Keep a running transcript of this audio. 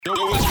Yo,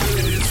 what's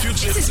good? It's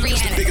Future. This is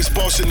Rihanna. The biggest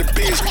boss in the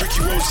biz,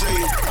 Ricky Rose.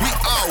 We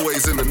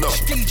always in the know.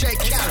 DJ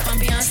Khaled. I'm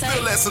Beyonce.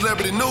 Spill that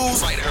celebrity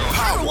news right here on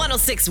Power Power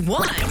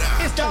 1061.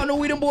 It's the new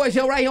We Them Boys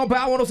show right here on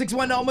Power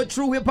 1061. I'm a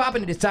true hip hop,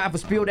 and it's time for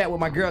Spill That with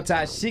my girl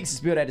Ty Sheiks.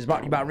 Spill That is brought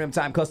to you by Rim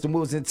Time Custom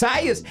Wheels and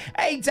Tires.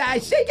 Hey Ty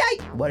Sheik,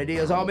 what it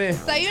is, homie?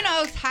 So you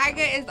know,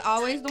 Tyga is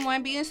always the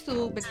one being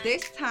sued, but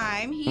this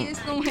time he is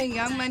suing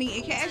Young Money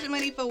and Cash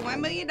Money for $1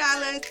 million,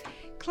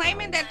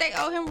 claiming that they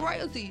owe him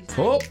royalties.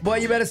 Oh, boy,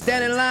 you better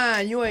stand in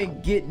line. You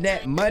ain't getting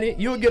that money.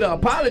 You'll get an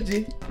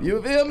apology.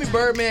 You feel me?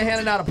 Birdman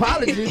handing out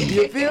apologies.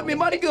 You feel me?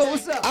 Money good.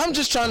 What's up? I'm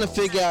just trying to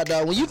figure out,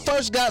 when you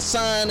first got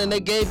signed and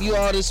they gave you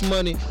all this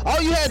money, all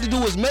you had to do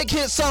was make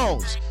hit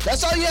songs.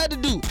 That's all you had to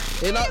do.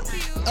 And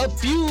a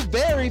few,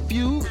 very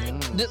few.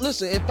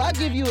 Listen, if I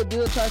give you a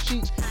deal, Ty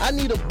Sheiks, I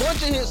need a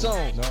bunch of hit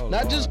songs.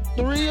 Not just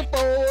 3 or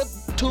 4,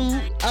 2.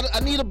 I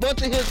need a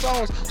bunch of hit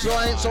songs so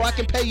I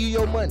can pay you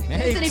your money.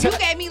 Hey, Listen, if you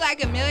gave me like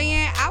 $1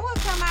 million, I would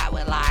come out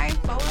with like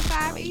 4 or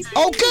 5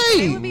 EPs.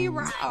 Okay. It would be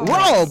raw.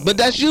 Raw, but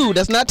that's you.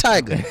 That's not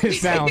Tyga. It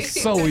sounds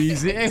so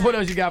easy. Hey, what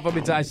else you got for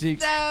me, Ty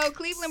Sheiks? So,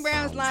 Cleveland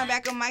Browns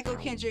linebacker Mychal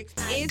Kendricks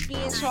is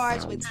being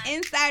charged with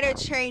insider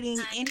trading,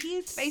 and he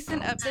is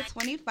facing up to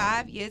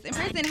 25 years in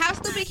prison. How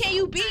stupid can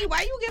you be? Why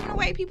are you giving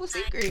away people's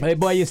secrets? Hey,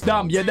 boy, you're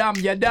dumb,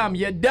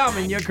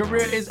 and your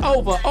career is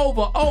over.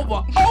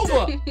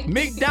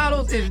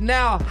 McDonald's is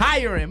now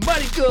hiring.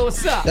 Money good,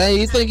 what's up? Dang,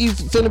 you think you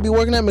finna be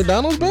working at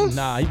McDonald's, bro?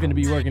 Nah, he finna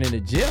be working in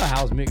the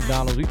jailhouse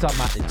McDonald's. We talking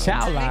about the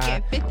child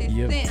line. Making 50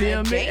 You cents feel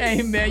a me? day.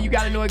 Hey, man, you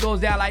gotta know it goes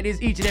down like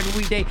this each and every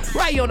weekday.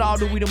 Right here on the All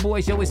the We Them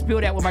Boys show. It's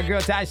Spill That with my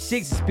girl Ty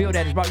Sheiks. Spill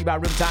That is brought to you by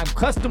Rim Time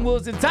Custom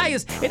Wheels and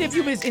Tires. And if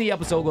you miss any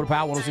episode, go to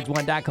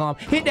power1061.com.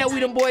 Hit that We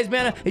Them Boys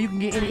banner, and you can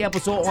get any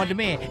episode on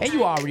demand. And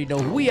you already know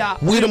who we are.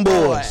 We Them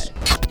Boys.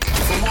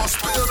 For more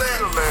Spill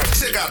That,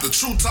 check out the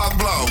True Talk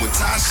blog with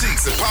Ty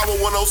Sheiks at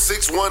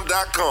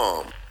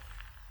power1061.com.